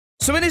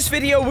So in this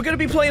video, we're going to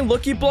be playing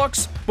Lucky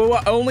Blocks, but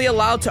we're only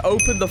allowed to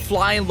open the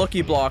flying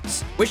Lucky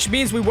Blocks, which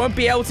means we won't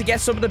be able to get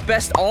some of the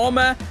best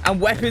armor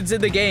and weapons in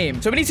the game.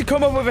 So we need to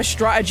come up with a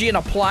strategy and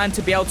a plan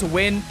to be able to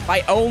win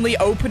by only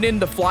opening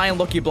the flying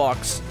Lucky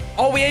Blocks.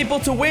 Are we able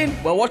to win?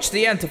 Well, watch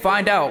the end to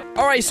find out.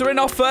 All right, so in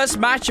our first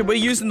match, we're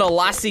using the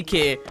Lassie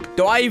kit.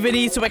 Do I even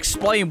need to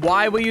explain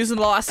why we're using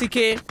the Lassie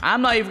kit?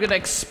 I'm not even going to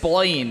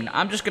explain.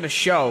 I'm just going to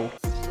show.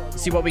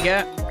 See what we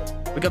get?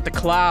 We got the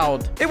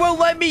cloud. It won't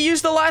let me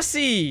use the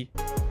Lassie.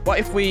 What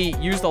if we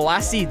use the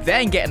Lassie,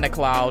 then get in the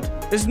cloud?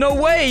 There's no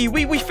way.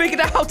 We figured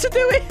out how to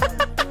do it.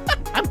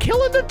 I'm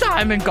killing the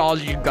diamond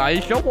gods, you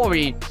guys. Don't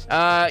worry.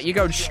 You're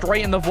going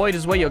straight in the void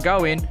is where you're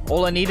going.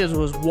 All I needed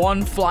was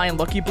one flying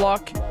Lucky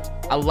Block,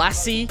 a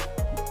Lassie,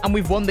 and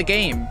we've won the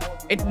game.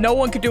 No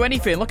one could do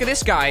anything. Look at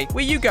this guy.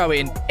 Where you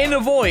going? In the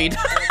void.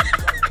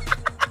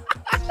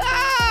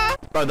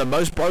 Bro, the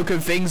most broken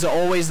things are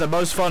always the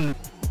most fun.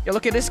 Yo,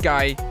 look at this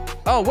guy.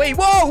 Oh, wait.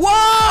 Whoa,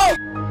 whoa!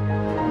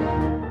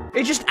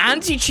 It just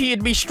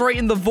anti-cheated me straight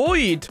in the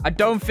void. I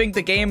don't think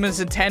the game has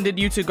intended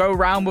you to go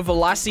around with a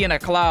Lassie and a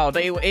cloud.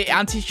 It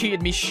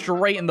anti-cheated me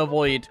straight in the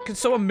void. Can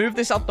someone move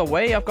this out the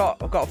way? I've got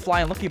a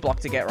flying Lucky Block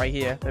to get right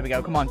here. There we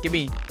go. Come on, give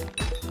me.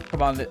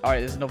 Come on. All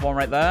right, there's another one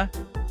right there.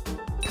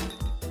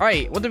 All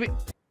right, what did we...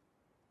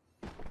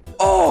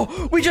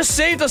 Oh, we just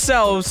saved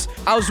ourselves.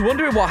 I was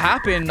wondering what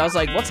happened. I was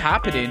like, what's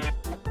happening?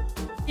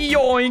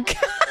 Yoink.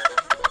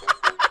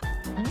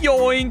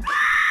 Yoink.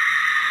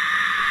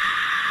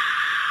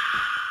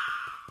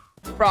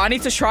 Bro, I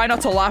need to try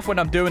not to laugh when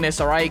I'm doing this,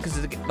 all right?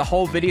 Because the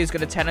whole video is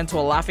going to turn into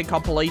a laughing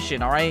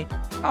compilation, all right?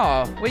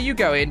 Oh, where you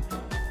going?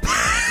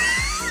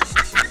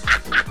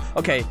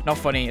 Okay, not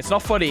funny. It's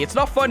not funny. It's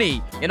not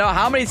funny. You know,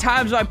 how many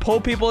times do I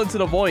pull people into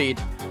the void?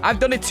 I've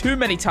done it too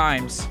many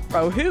times.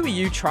 Bro, who are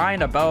you trying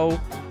to bow?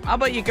 How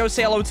about you go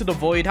say hello to the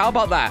void? How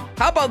about that?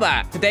 How about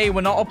that? Today,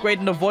 we're not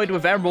upgrading the void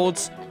with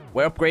emeralds.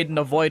 We're upgrading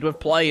the void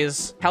with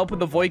players. Helping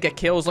the void get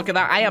kills. Look at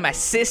that. I am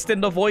assisting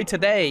the void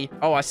today.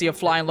 Oh, I see a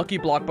flying Lucky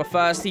Block. But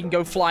first, he can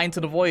go fly into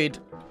the void.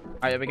 All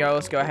right, there we go.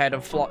 Let's go ahead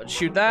and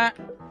shoot that.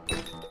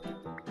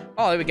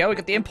 Oh, there we go. We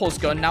got the impulse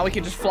gun. Now we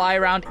can just fly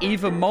around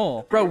even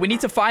more. Bro, we need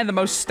to find the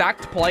most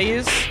stacked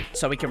players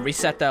so we can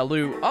reset their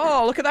loot.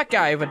 Oh, look at that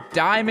guy with a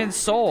diamond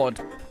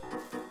sword.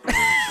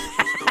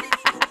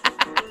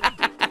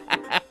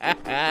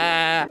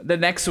 The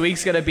next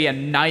week's gonna be a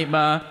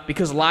nightmare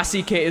because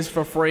Lassie kit is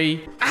for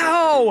free.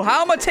 Ow!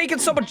 How am I taking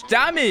so much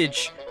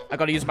damage? I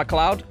gotta use my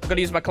cloud. I gotta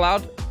use my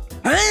cloud.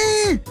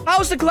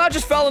 How's the cloud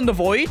just fell in the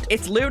void?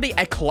 It's literally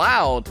a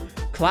cloud.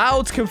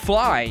 Clouds can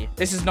fly.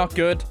 This is not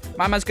good.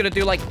 My man's gonna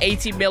do like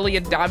 80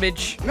 million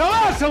damage. No,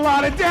 that's a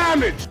lot of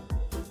damage.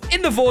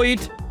 In the void.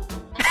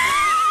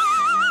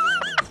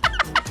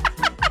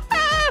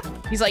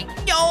 He's like,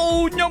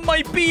 no, not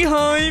my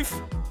beehive.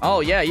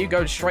 Oh, yeah, you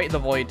go straight in the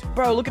void.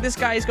 Bro, look at this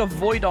guy. He's got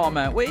void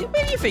armor. Where do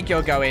you think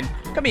you're going?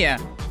 Come here.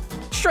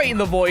 Straight in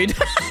the void.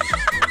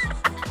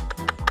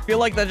 I feel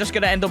like they're just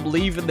going to end up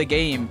leaving the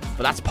game.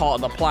 But that's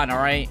part of the plan, all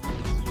right?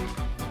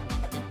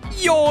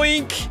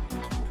 Yoink.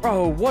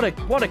 Bro, what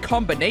a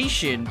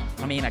combination.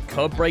 I mean, I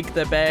could break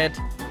the bed.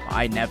 But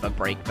I never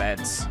break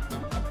beds.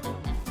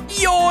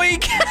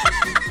 Yoink.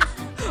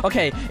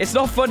 Okay, it's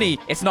not funny.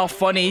 It's not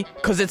funny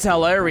because it's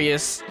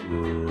hilarious.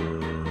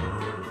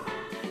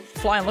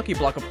 Flying Lucky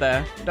Block up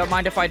there. Don't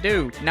mind if I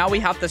do. Now we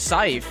have the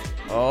scythe.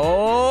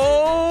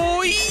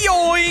 Oh,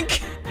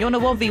 yoink. You want a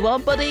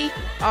 1v1, buddy?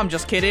 I'm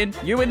just kidding.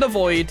 You in the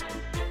void.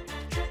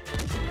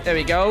 There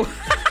we go.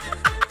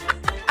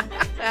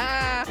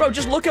 Bro,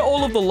 just look at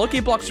all of the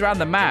Lucky Blocks around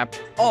the map.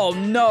 Oh,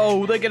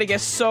 no. They're going to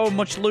get so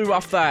much loot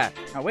off that.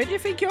 Now, where do you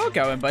think you're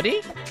going,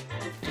 buddy?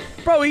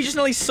 Bro, he just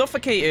nearly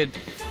suffocated.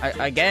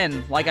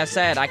 Again, like I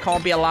said, I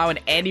can't be allowing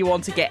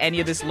anyone to get any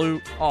of this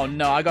loot. Oh,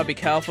 no, I gotta be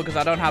careful because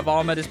I don't have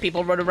armor. There's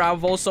people running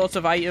around with all sorts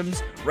of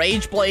items.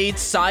 Rage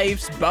blades,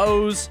 scythes,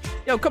 bows.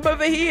 Yo, come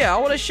over here. I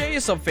want to show you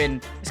something.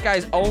 This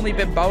guy's only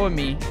been bowing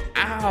me.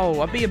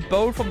 Ow, I'm being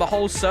bowed from the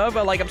whole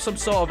server like I'm some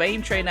sort of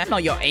aim trainer.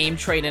 Not your aim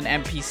training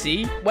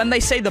NPC. When they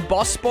say the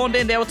boss spawned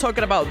in, they were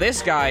talking about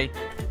this guy.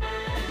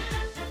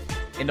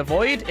 In the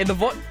void? In the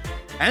void?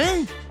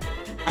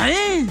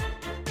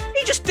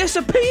 He just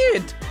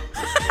disappeared.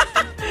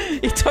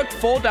 He took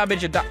 4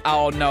 damage and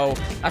oh no,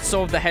 that's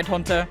some of the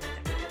headhunter.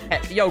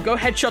 Yo, go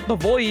headshot the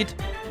void.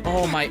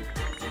 Oh my.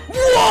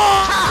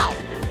 Whoa!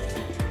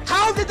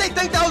 How did they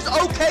think that was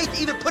okay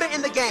to even put it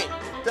in the game?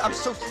 I'm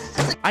so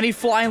sick. I need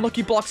flying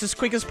Lucky Blocks as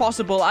quick as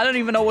possible. I don't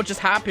even know what just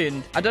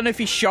happened. I don't know if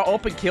he shot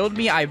up and killed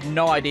me. I have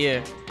no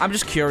idea. I'm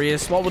just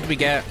curious. What would we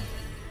get?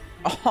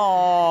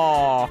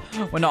 Oh,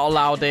 we're not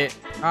allowed it.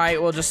 All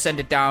right, we'll just send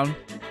it down.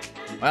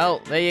 Well,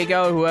 there you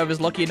go. Whoever's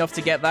lucky enough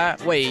to get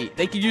that. Wait,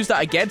 they could use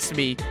that against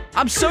me.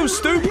 I'm so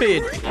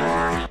stupid.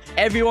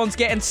 Everyone's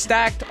getting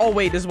stacked. Oh,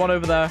 wait, there's one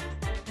over there.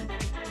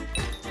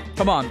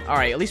 Come on. All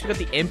right, at least we got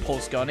the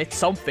impulse gun. It's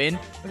something.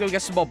 We're going to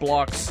get some more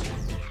blocks.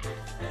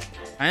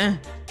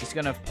 He's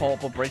going to pull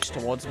up a bridge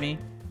towards me.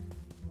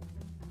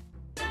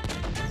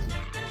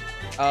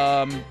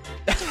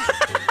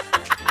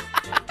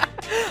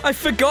 I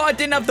forgot I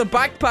didn't have the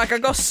backpack. I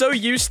got so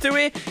used to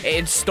it. It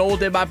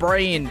installed in my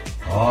brain.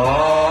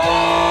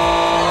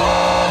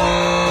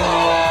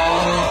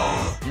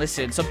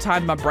 Listen,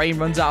 sometimes my brain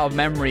runs out of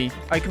memory.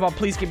 All right, come on,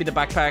 please give me the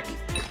backpack.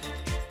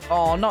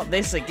 Oh, not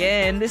this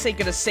again. This ain't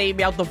gonna save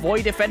me out the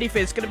void. If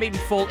anything, it's gonna make me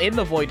fall in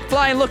the void.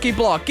 Flying lucky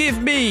block,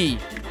 give me.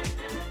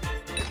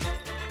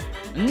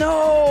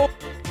 No.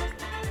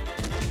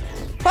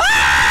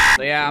 Ah!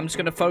 So yeah, I'm just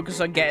gonna focus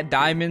on getting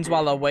diamonds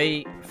while I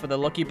wait for the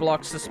lucky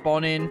blocks to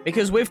spawn in.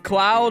 Because with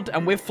Cloud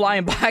and with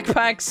flying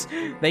backpacks,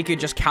 they could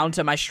just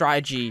counter my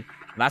strategy.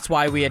 That's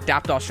why we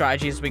adapt our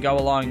strategy as we go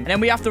along. And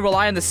then we have to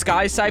rely on the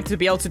Sky Scythe to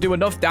be able to do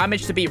enough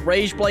damage to beat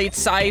Rage Blade,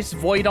 Scythe,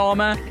 Void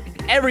Armor,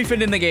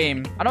 everything in the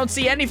game. I don't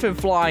see anything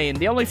flying.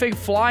 The only thing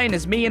flying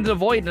is me into the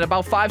void in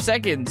about 5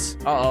 seconds.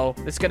 Uh-oh.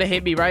 It's gonna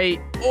hit me,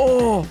 right?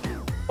 Oh!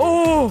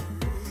 Oh!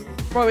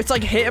 Bro, it's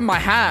like hitting my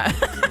hat.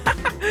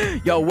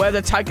 Yo, wear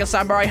the TanqR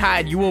Samurai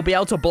hat. You will be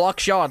able to block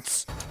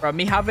shots. Bro,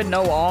 me having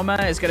no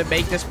armor is gonna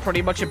make this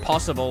pretty much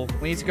impossible.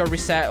 We need to go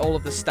reset all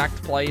of the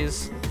stacked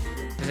players.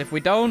 Because if we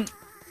don't,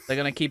 they're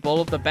gonna keep all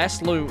of the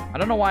best loot. I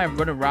don't know why I'm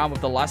running around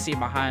with the lassie in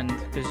my hand.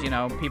 Because, you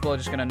know, people are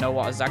just gonna know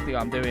exactly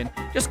what I'm doing.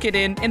 Just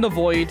kidding. In the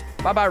void.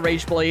 Bye-bye,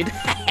 Rage Blade.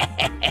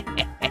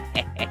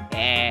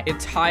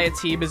 Entire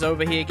team is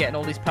over here getting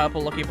all these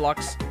purple lucky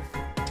blocks.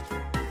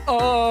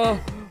 Oh,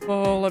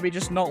 let me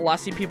just not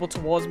lassie people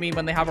towards me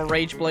when they have a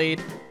Rage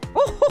Blade.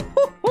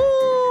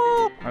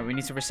 Alright, we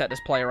need to reset this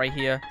player right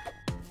here.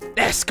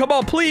 Yes, come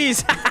on,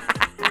 please.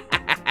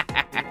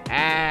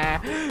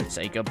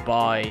 Say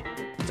goodbye.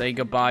 Say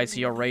goodbye to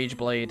your Rage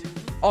Blade.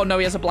 Oh, no,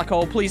 he has a black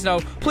hole. Please, no.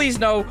 Please,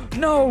 no.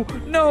 No,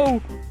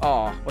 no.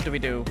 Oh, what do we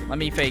do? Let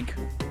me think.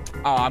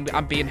 Oh,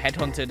 I'm being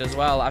headhunted as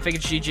well. I think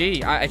it's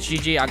GG. It's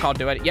GG. I can't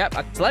do it. Yep.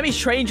 So let me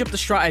change up the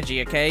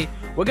strategy, okay?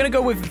 We're going to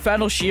go with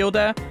Infernal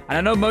Shielder. And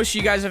I know most of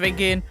you guys are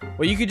thinking,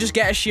 well, you could just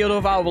get a shield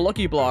out of a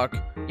lucky block.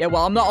 Yeah,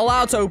 well, I'm not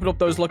allowed to open up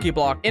those lucky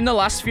blocks. In the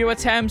last few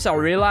attempts, I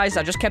realized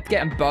I just kept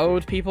getting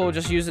bowed. People were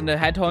just using the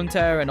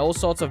headhunter and all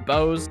sorts of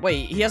bows.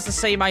 Wait, he has the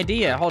same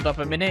idea. Hold up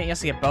a minute. He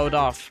has to get bowed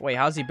off. Wait,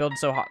 how's he building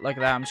so hot like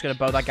that? I'm just going to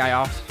bow that guy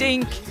off.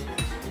 Dink.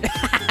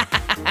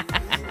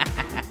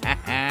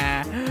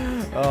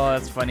 Oh,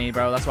 that's funny,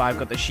 bro. That's why I've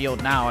got the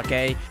shield now,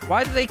 okay?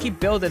 Why do they keep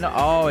building?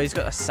 Oh, he's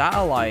got a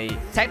satellite.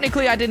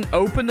 Technically, I didn't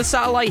open the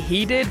satellite.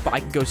 He did, but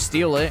I can go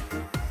steal it.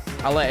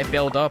 I'll let it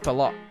build up a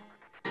lot.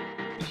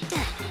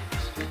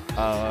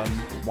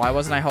 Why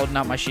wasn't I holding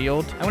out my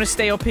shield? I'm gonna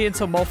stay up here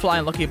until more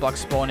flying lucky blocks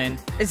spawn in.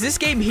 Is this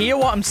game hear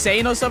what I'm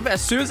saying or something?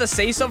 As soon as I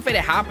say something,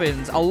 it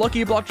happens. A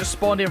lucky block just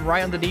spawned in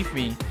right underneath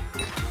me.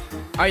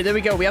 All right, there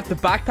we go. We have the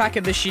backpack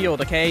and the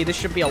shield, okay? This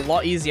should be a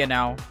lot easier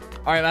now.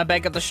 All right, my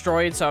bed got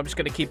destroyed, so I'm just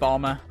gonna keep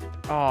armor.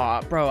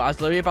 Oh, bro, I was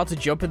literally about to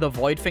jump in the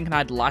void thinking I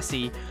had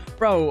lassie.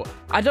 Bro,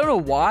 I don't know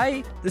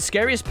why. The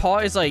scariest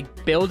part is,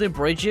 like, building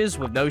bridges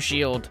with no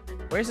shield.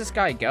 Where's this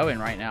guy going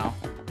right now?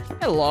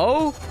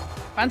 Hello?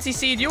 Fancy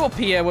seeing you up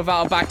here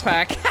without a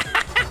backpack.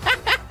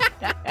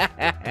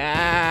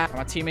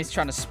 My teammate's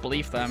trying to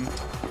spleef them.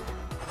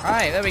 All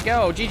right, there we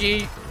go.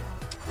 GG.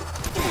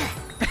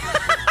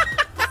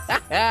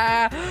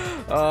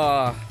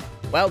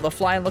 Well, the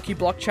flying lucky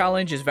block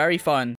challenge is very fun.